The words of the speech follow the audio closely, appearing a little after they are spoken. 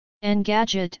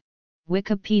Engadget,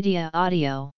 Wikipedia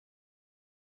Audio.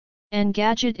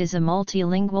 Engadget is a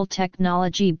multilingual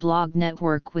technology blog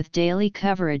network with daily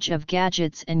coverage of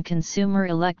gadgets and consumer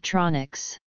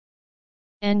electronics.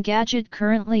 Engadget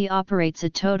currently operates a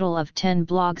total of 10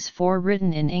 blogs, 4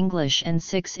 written in English and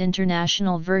 6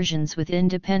 international versions with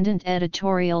independent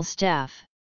editorial staff.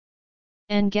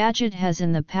 Engadget has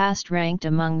in the past ranked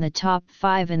among the top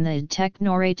 5 in the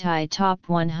Technoratai Top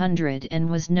 100 and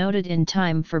was noted in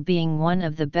Time for being one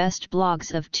of the best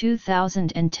blogs of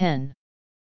 2010.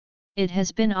 It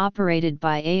has been operated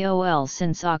by AOL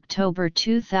since October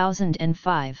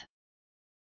 2005.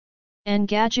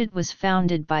 Engadget was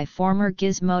founded by former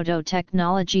Gizmodo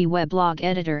Technology weblog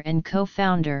editor and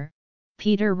co-founder,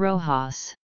 Peter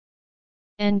Rojas.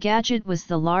 Engadget was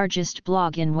the largest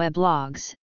blog in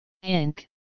Weblogs, Inc.,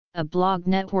 a blog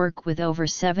network with over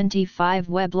 75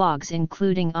 weblogs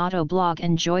including Autoblog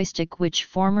and Joystick, which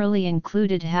formerly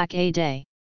included Hack-A-Day.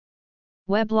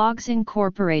 Weblogs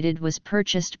Incorporated was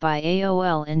purchased by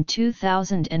AOL in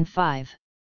 2005.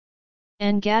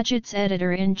 Engadget's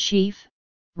editor-in-chief,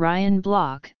 Ryan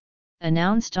Block,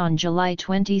 announced on July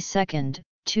 22,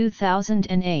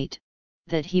 2008,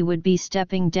 that he would be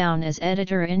stepping down as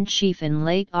editor-in-chief in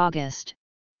late August,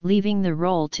 leaving the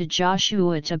role to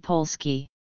Joshua Topolsky.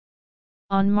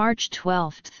 On March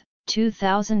 12,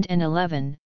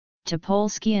 2011,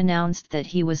 Topolsky announced that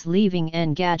he was leaving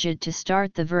Engadget to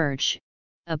start The Verge,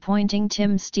 appointing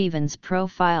Tim Stevens,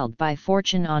 profiled by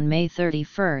Fortune on May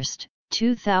 31,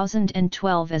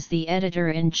 2012 as the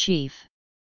editor-in-chief.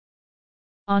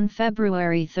 On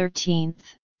February 13,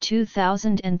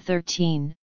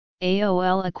 2013,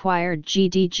 AOL acquired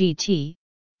GDGT,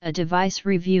 a device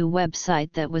review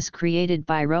website that was created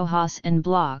by Rojas and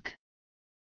Block.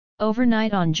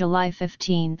 Overnight on July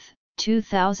 15,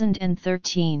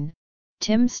 2013,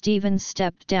 Tim Stevens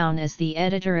stepped down as the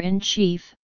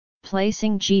editor-in-chief,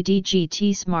 placing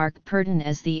GDGT's Mark Purton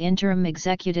as the interim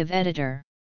executive editor.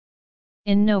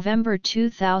 In November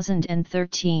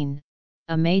 2013,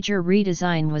 a major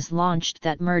redesign was launched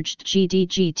that merged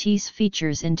GDGT's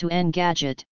features into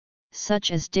Engadget,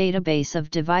 such as database of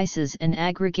devices and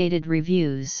aggregated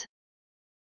reviews.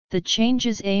 The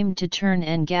changes aimed to turn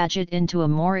Engadget into a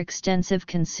more extensive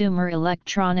consumer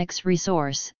electronics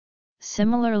resource,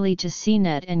 similarly to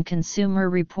CNET and Consumer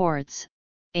Reports,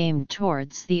 aimed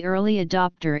towards the early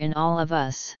adopter in all of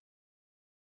us.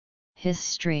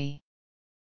 History.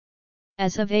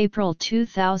 As of April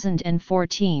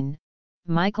 2014,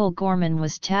 Michael Gorman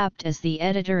was tapped as the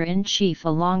editor-in-chief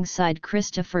alongside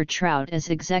Christopher Trout as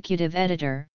executive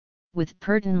editor, with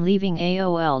Purton leaving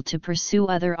AOL to pursue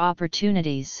other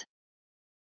opportunities.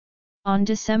 On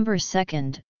December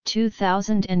 2,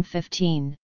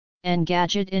 2015,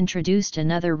 Engadget introduced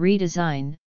another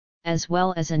redesign, as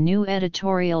well as a new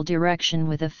editorial direction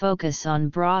with a focus on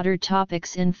broader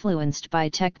topics influenced by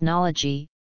technology.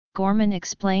 Gorman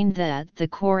explained that the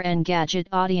core Engadget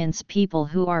audience, people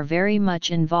who are very much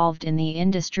involved in the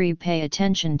industry, pay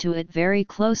attention to it very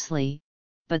closely,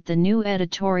 but the new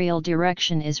editorial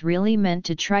direction is really meant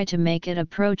to try to make it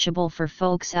approachable for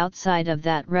folks outside of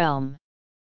that realm.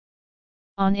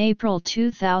 On April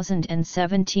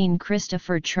 2017,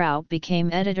 Christopher Trout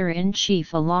became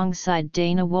editor-in-chief alongside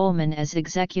Dana Wollman as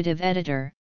executive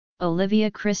editor, Olivia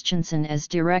Christensen as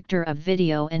director of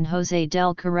video and Jose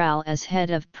Del Corral as head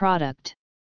of product.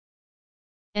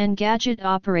 Engadget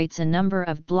operates a number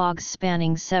of blogs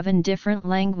spanning 7 different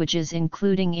languages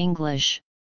including English,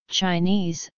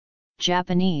 Chinese,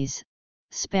 Japanese,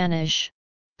 Spanish,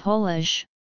 Polish,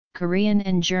 Korean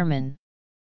and German.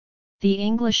 The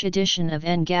English edition of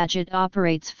Engadget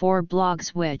operates 4 blogs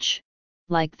which,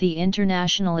 like the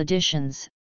international editions,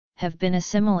 have been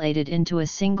assimilated into a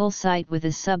single site with a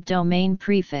subdomain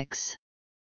prefix.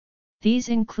 These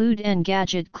include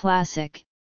Engadget Classic,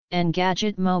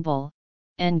 Engadget Mobile,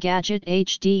 Engadget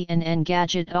HD and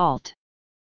Engadget Alt.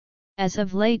 As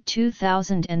of late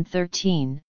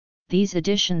 2013, these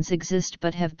editions exist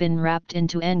but have been wrapped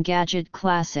into Engadget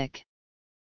Classic.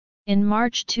 In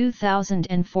March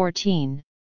 2014,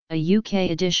 a UK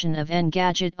edition of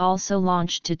Engadget also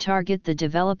launched to target the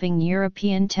developing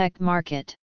European tech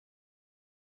market.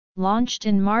 Launched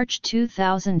in March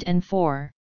 2004,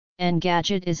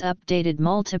 Engadget is updated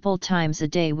multiple times a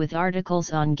day with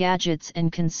articles on gadgets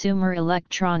and consumer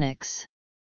electronics.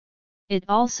 It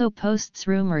also posts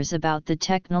rumors about the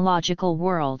technological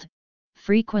world,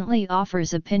 frequently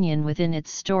offers opinion within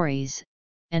its stories,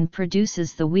 and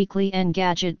produces the weekly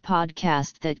Engadget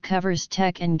podcast that covers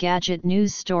tech and gadget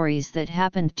news stories that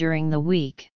happened during the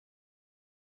week.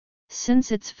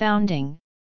 Since its founding,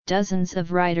 dozens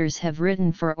of writers have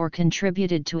written for or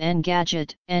contributed to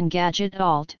Engadget, Engadget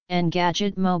Alt,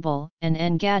 Engadget Mobile, and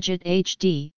Engadget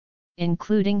HD,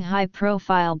 including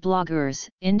high-profile bloggers,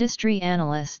 industry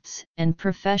analysts, and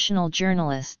professional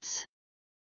journalists.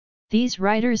 These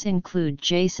writers include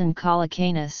Jason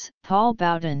Calacanis, Paul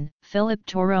Boughton, Philip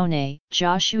Torone,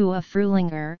 Joshua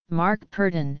Frulinger, Mark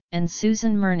Purton, and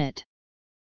Susan Murnett.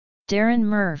 Darren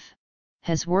Murph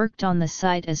has worked on the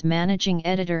site as managing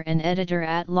editor and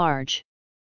editor-at-large.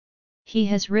 He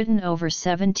has written over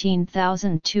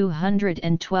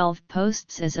 17,212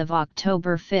 posts as of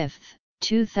October 5,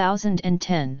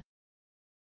 2010.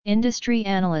 Industry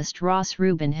analyst Ross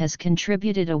Rubin has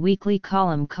contributed a weekly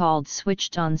column called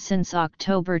Switched On since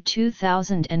October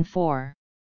 2004.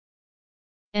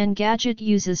 Engadget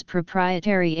uses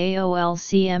proprietary AOL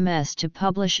CMS to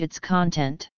publish its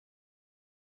content.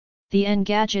 The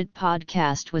Engadget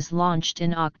podcast was launched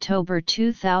in October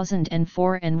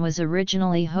 2004 and was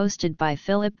originally hosted by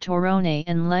Philip Torone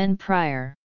and Len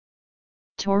Pryor.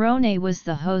 Torone was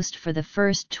the host for the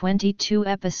first 22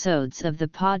 episodes of the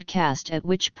podcast, at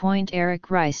which point Eric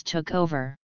Rice took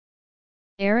over.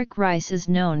 Eric Rice is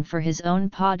known for his own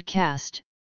podcast,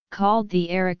 called The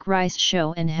Eric Rice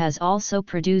Show, and has also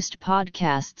produced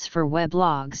podcasts for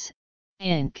Weblogs,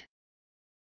 Inc.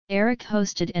 Eric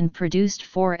hosted and produced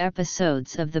 4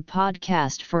 episodes of the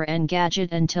podcast for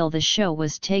Engadget until the show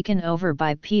was taken over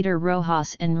by Peter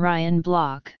Rojas and Ryan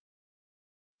Block.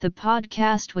 The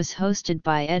podcast was hosted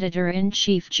by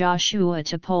Editor-in-Chief Joshua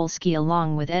Topolsky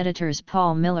along with editors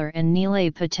Paul Miller and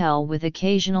Nilay Patel, with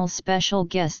occasional special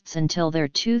guests until their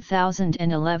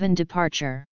 2011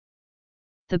 departure.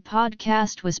 The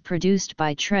podcast was produced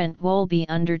by Trent Wolby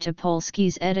under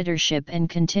Topolsky's editorship and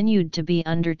continued to be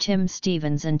under Tim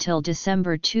Stevens until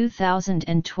December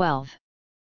 2012.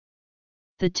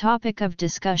 The topic of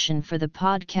discussion for the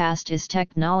podcast is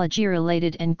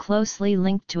technology-related and closely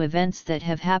linked to events that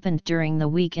have happened during the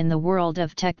week in the world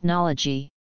of technology.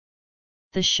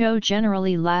 The show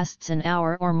generally lasts an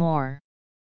hour or more.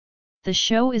 The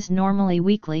show is normally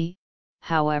weekly,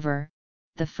 however,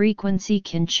 the frequency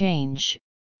can change,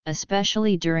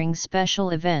 especially during special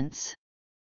events.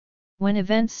 When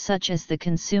events such as the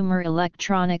Consumer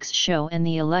Electronics Show and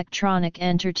the Electronic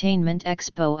Entertainment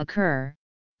Expo occur,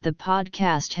 the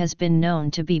podcast has been known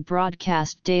to be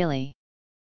broadcast daily.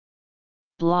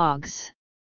 Blogs.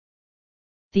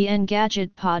 The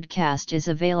Engadget podcast is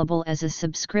available as a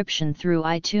subscription through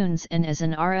iTunes and as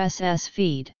an RSS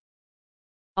feed.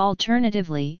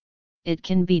 Alternatively, it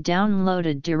can be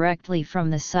downloaded directly from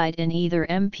the site in either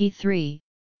MP3,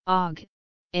 OGG,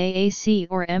 AAC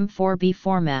or M4B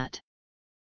format.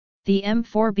 The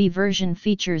M4B version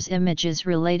features images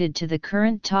related to the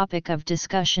current topic of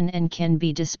discussion and can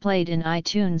be displayed in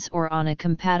iTunes or on a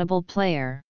compatible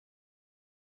player.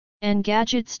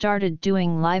 Engadget started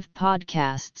doing live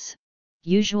podcasts,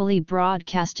 usually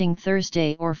broadcasting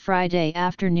Thursday or Friday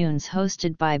afternoons,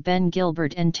 hosted by Ben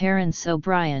Gilbert and Terence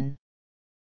O'Brien.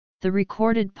 The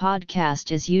recorded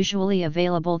podcast is usually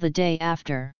available the day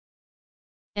after.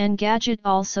 Engadget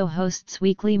also hosts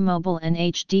weekly mobile and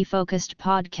HD-focused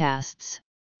podcasts,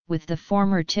 with the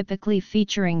former typically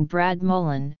featuring Brad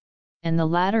Mullen, and the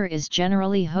latter is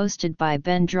generally hosted by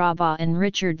Ben Draba and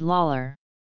Richard Lawler.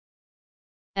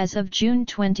 As of June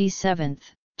 27,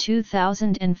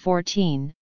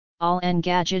 2014, all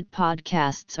Engadget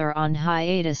podcasts are on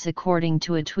hiatus according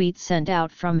to a tweet sent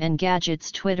out from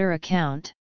Engadget's Twitter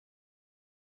account.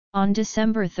 On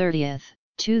December 30,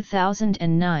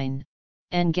 2009,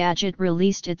 Engadget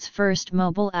released its first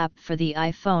mobile app for the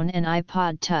iPhone and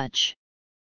iPod Touch.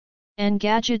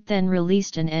 Engadget then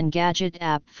released an Engadget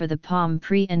app for the Palm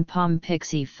Pre and Palm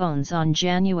Pixie phones on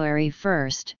January 1,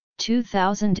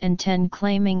 2010,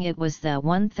 claiming it was the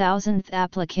 1000th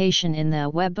application in the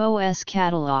WebOS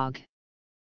catalog.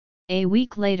 A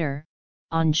week later,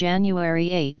 on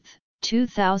January 8,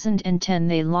 2010,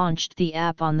 they launched the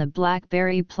app on the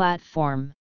BlackBerry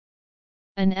platform.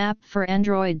 An app for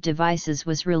Android devices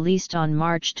was released on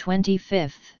March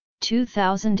 25,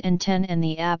 2010, and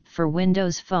the app for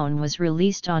Windows Phone was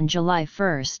released on July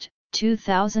 1,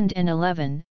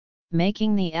 2011,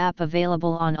 making the app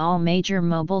available on all major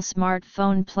mobile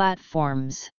smartphone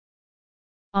platforms.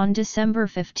 On December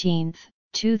 15,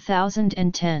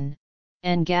 2010,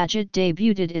 Engadget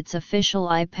debuted its official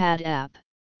iPad app,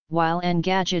 while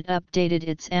Engadget updated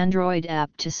its Android app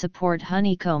to support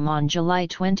Honeycomb on July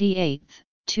 28,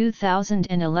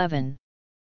 2011.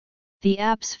 The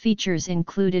app's features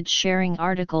included sharing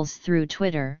articles through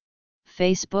Twitter,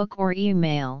 Facebook or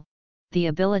email, the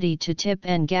ability to tip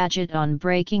Engadget on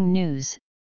breaking news,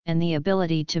 and the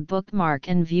ability to bookmark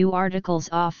and view articles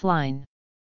offline.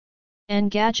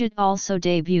 Engadget also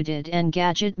debuted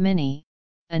Engadget Mini,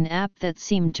 an app that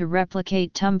seemed to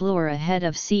replicate Tumblr ahead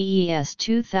of CES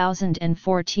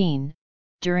 2014,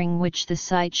 during which the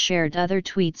site shared other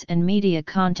tweets and media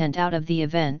content out of the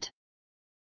event.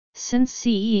 Since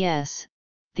CES,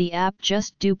 the app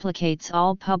just duplicates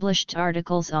all published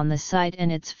articles on the site and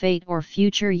its fate or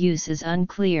future use is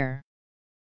unclear.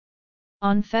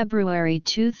 On February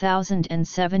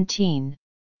 2017,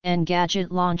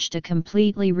 Engadget launched a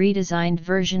completely redesigned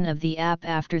version of the app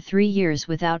after 3 years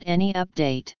without any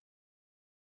update.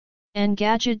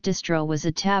 Engadget Distro was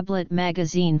a tablet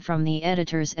magazine from the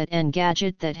editors at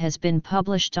Engadget that has been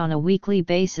published on a weekly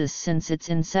basis since its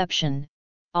inception,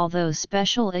 although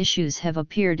special issues have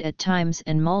appeared at times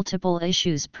and multiple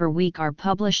issues per week are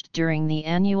published during the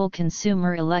annual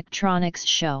Consumer Electronics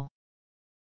Show.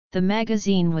 The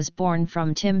magazine was born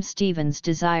from Tim Stevens'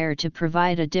 desire to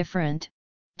provide a different,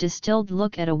 distilled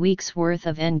look at a week's worth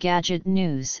of Engadget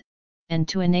news, and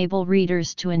to enable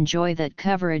readers to enjoy that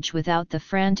coverage without the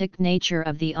frantic nature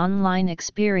of the online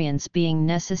experience being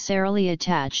necessarily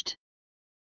attached.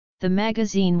 The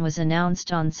magazine was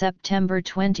announced on September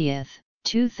 20,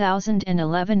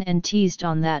 2011 and teased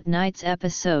on that night's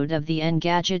episode of the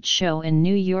Engadget show in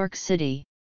New York City.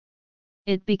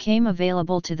 It became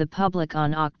available to the public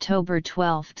on October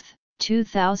 12,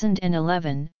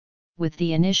 2011, with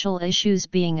the initial issues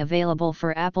being available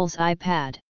for Apple's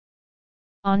iPad.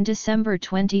 On December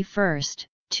 21,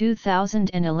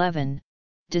 2011,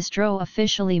 Distro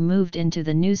officially moved into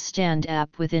the Newsstand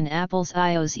app within Apple's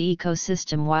iOS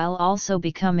ecosystem while also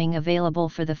becoming available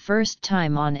for the first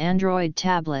time on Android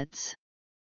tablets.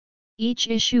 Each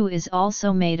issue is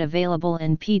also made available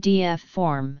in PDF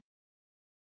form.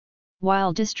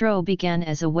 While Distro began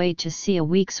as a way to see a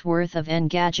week's worth of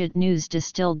Engadget news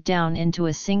distilled down into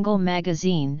a single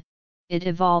magazine, it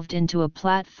evolved into a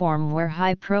platform where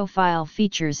high-profile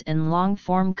features and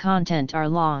long-form content are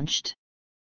launched.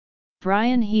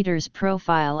 Brian Heater's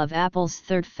profile of Apple's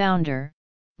third founder,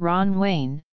 Ron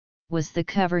Wayne, was the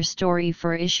cover story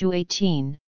for issue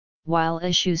 18, while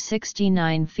issue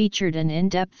 69 featured an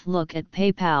in-depth look at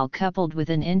PayPal coupled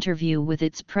with an interview with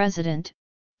its president,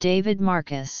 David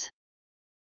Marcus.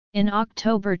 In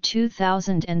October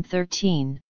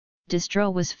 2013,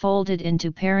 Distro was folded into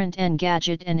parent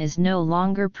Engadget and is no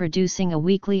longer producing a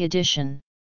weekly edition.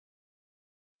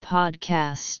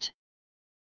 Podcast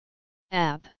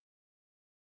App.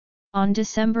 On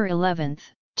December 11,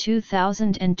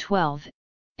 2012,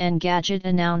 Engadget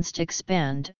announced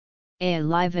Expand, a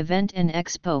live event and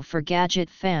expo for gadget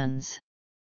fans.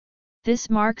 This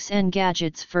marks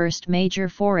Engadget's first major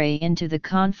foray into the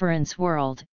conference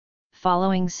world,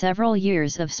 following several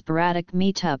years of sporadic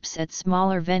meetups at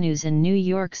smaller venues in New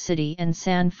York City and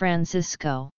San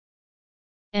Francisco.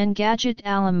 Engadget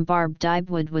alum Barb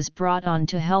Dybewood was brought on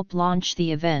to help launch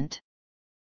the event.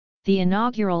 The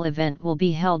inaugural event will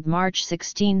be held March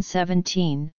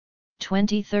 16-17,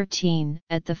 2013,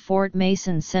 at the Fort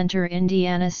Mason Center,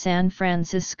 Indiana, San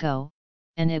Francisco,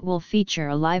 and it will feature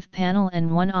a live panel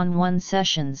and one-on-one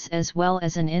sessions as well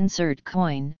as an Insert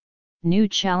Coin, New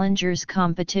Challengers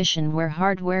competition where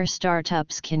hardware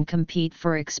startups can compete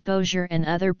for exposure and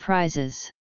other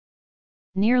prizes.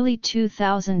 Nearly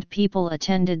 2,000 people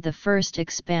attended the first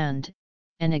Expand,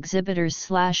 and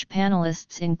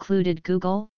exhibitors/panelists included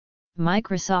Google,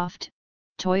 Microsoft,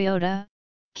 Toyota,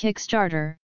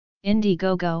 Kickstarter,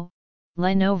 Indiegogo,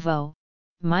 Lenovo,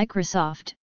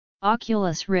 Microsoft,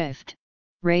 Oculus Rift,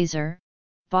 Razer,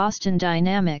 Boston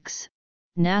Dynamics,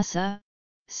 NASA,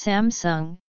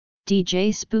 Samsung,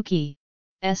 DJ Spooky,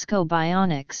 Esco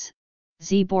Bionics,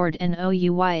 Zboard and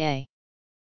OUYA.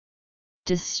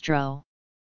 Distro.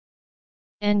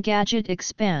 Engadget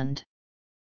Expand.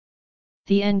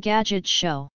 The Engadget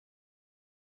Show.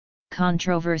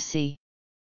 Controversy.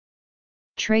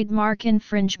 Trademark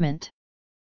infringement.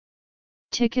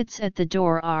 Tickets at the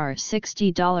door are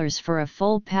 $60 for a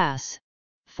full pass,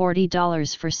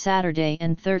 $40 for Saturday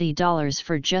and $30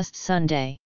 for just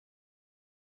Sunday.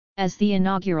 As the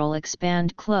inaugural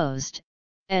Expand closed,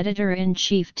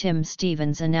 Editor-in-Chief Tim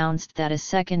Stevens announced that a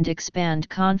second Expand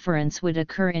conference would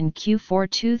occur in Q4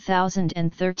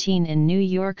 2013 in New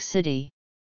York City.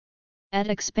 At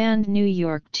Expand New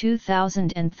York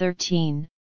 2013,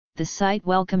 the site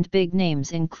welcomed big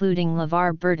names including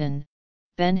LeVar Burton,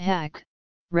 Ben Heck,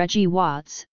 Reggie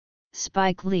Watts,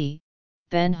 Spike Lee,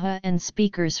 Ben He, and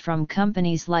speakers from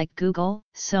companies like Google,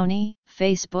 Sony,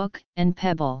 Facebook, and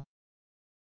Pebble.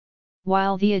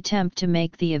 While the attempt to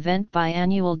make the event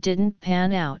biannual didn't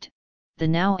pan out, the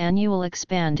now annual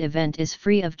Expand event is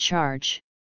free of charge,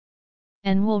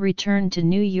 and will return to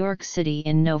New York City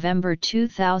in November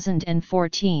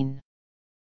 2014.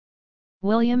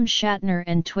 William Shatner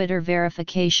and Twitter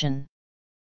verification.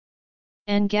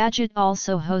 Engadget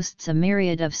also hosts a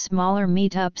myriad of smaller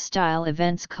meetup-style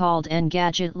events called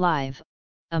Engadget Live,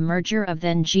 a merger of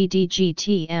then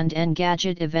GDGT and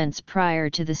Engadget events prior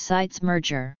to the site's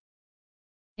merger.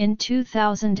 In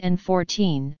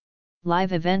 2014,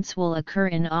 live events will occur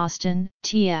in Austin,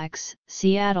 TX,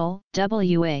 Seattle,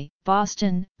 WA,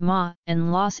 Boston, MA,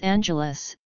 and Los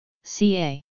Angeles,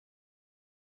 CA.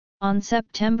 On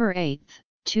September 8,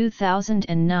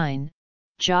 2009,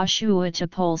 Joshua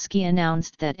Topolsky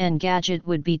announced that Engadget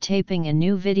would be taping a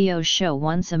new video show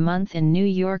once a month in New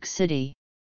York City.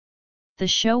 The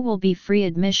show will be free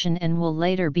admission and will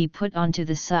later be put onto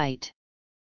the site.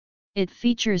 It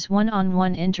features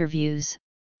one-on-one interviews,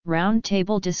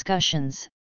 roundtable discussions,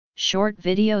 short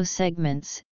video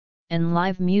segments, and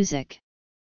live music.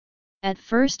 At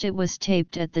first it was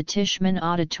taped at the Tishman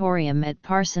Auditorium at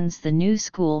Parsons the New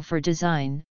School for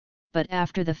Design, but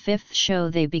after the fifth show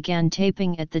they began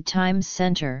taping at the Times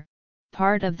Center,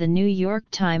 part of the New York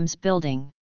Times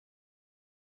building.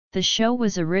 The show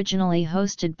was originally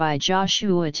hosted by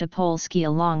Joshua Topolsky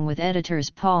along with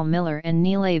editors Paul Miller and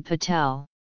Nilay Patel.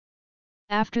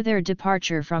 After their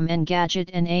departure from Engadget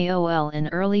and AOL in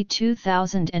early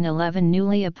 2011,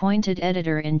 newly appointed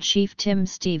editor-in-chief Tim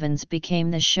Stevens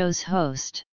became the show's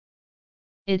host.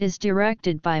 It is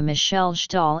directed by Michelle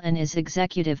Stahl and is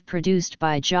executive produced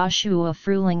by Joshua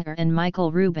Frulinger and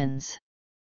Michael Rubens.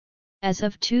 As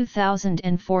of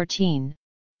 2014,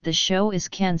 the show is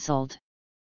cancelled.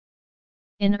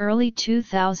 In early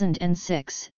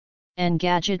 2006,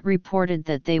 Engadget reported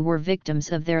that they were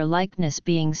victims of their likeness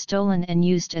being stolen and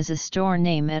used as a store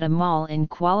name at a mall in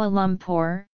Kuala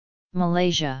Lumpur,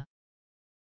 Malaysia.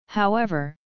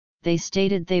 However, they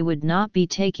stated they would not be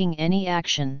taking any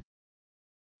action.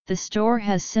 The store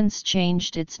has since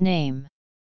changed its name.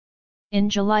 In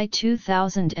July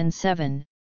 2007,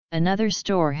 another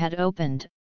store had opened,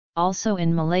 also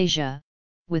in Malaysia,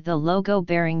 with a logo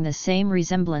bearing the same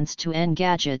resemblance to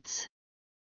Engadget's.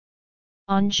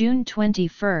 On June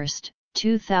 21,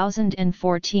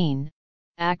 2014,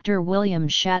 actor William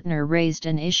Shatner raised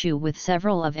an issue with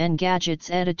several of Engadget's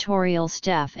editorial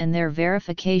staff and their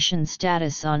verification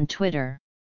status on Twitter.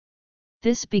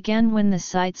 This began when the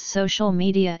site's social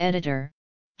media editor,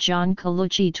 John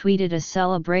Colucci, tweeted a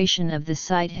celebration of the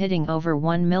site hitting over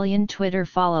 1 million Twitter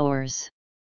followers.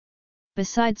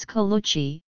 Besides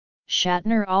Colucci,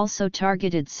 Shatner also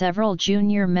targeted several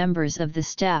junior members of the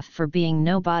staff for being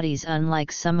nobodies,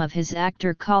 unlike some of his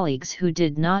actor colleagues who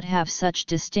did not have such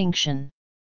distinction.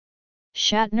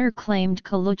 Shatner claimed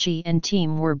Colucci and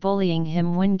team were bullying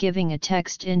him when giving a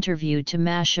text interview to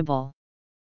Mashable.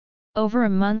 Over a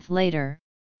month later,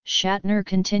 Shatner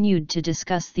continued to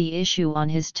discuss the issue on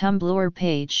his Tumblr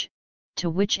page, to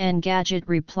which Engadget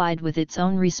replied with its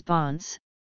own response,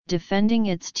 defending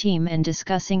its team and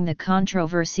discussing the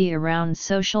controversy around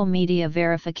social media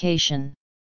verification.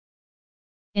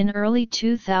 In early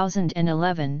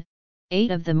 2011,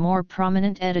 8 of the more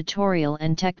prominent editorial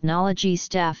and technology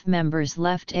staff members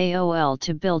left AOL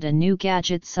to build a new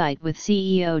gadget site with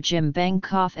CEO Jim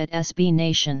Bankoff at SB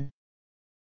Nation.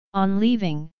 On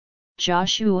leaving,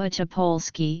 Joshua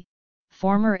Topolsky,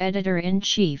 former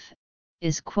editor-in-chief,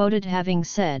 is quoted having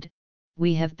said,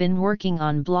 "We have been working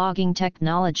on blogging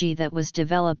technology that was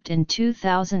developed in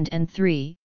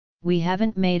 2003, we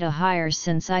haven't made a hire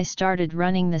since I started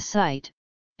running the site,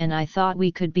 and I thought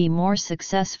we could be more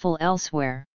successful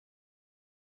elsewhere."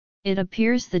 It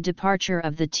appears the departure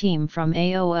of the team from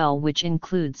AOL, which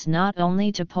includes not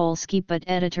only Topolsky but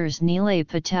editors Nilay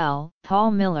Patel,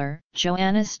 Paul Miller,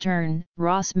 Joanna Stern,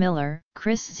 Ross Miller,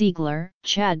 Chris Ziegler,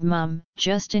 Chad Mumm,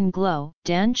 Justin Glow,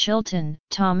 Dan Chilton,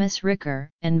 Thomas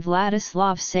Ricker, and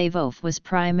Vladislav Savov, was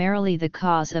primarily the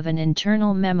cause of an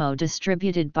internal memo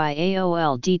distributed by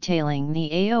AOL detailing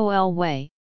the AOL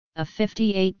Way, a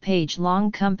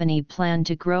 58-page-long company plan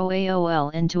to grow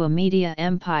AOL into a media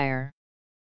empire.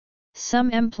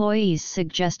 Some employees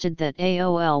suggested that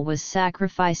AOL was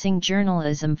sacrificing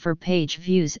journalism for page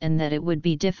views and that it would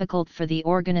be difficult for the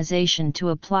organization to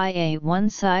apply a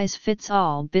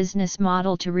one-size-fits-all business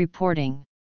model to reporting.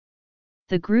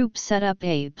 The group set up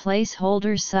a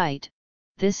placeholder site,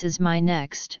 This Is My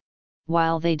Next,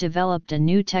 while they developed a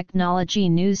new technology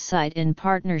news site in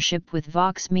partnership with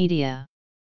Vox Media.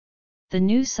 The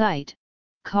new site,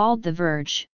 called The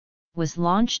Verge, was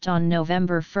launched on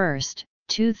November 1,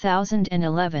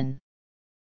 2011.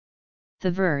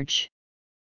 The Verge.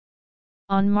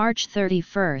 On March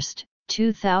 31,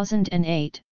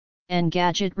 2008,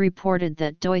 Engadget reported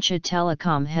that Deutsche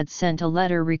Telekom had sent a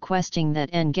letter requesting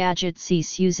that Engadget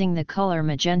cease using the color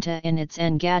magenta in its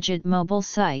Engadget mobile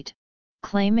site,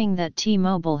 claiming that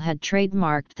T-Mobile had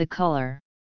trademarked the color.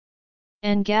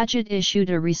 Engadget issued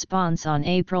a response on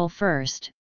April 1,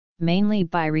 mainly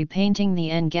by repainting the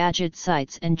Engadget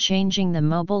sites and changing the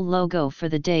mobile logo for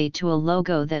the day to a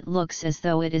logo that looks as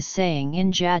though it is saying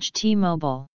Engadget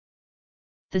T-Mobile.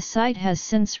 The site has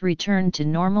since returned to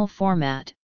normal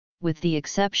format, with the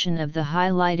exception of the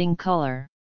highlighting color.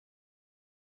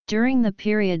 During the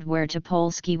period where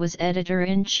Topolsky was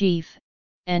editor-in-chief,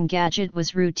 Engadget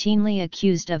was routinely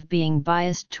accused of being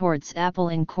biased towards Apple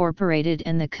Incorporated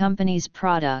and the company's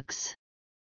products.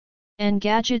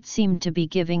 Engadget seemed to be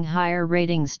giving higher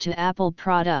ratings to Apple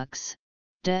products,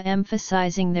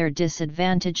 de-emphasizing their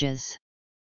disadvantages.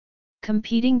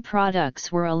 Competing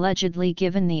products were allegedly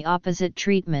given the opposite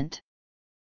treatment.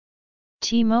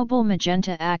 T-Mobile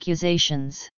Magenta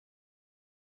accusations.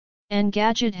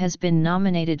 Engadget has been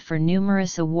nominated for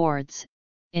numerous awards,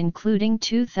 including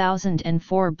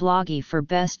 2004 Bloggy for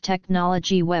Best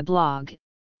Technology Weblog,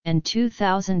 and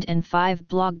 2005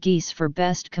 Bloggeese for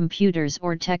Best Computers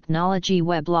or Technology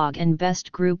Weblog and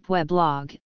Best Group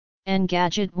Weblog.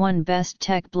 Engadget won Best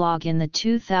Tech Blog in the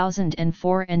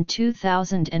 2004 and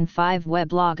 2005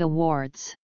 Weblog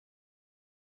Awards.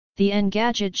 The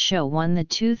Engadget Show won the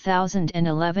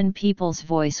 2011 People's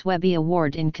Voice Webby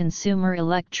Award in Consumer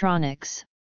Electronics,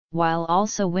 while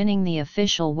also winning the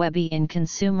official Webby in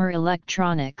Consumer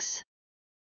Electronics.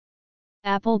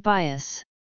 Apple Bias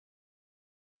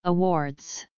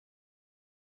Awards.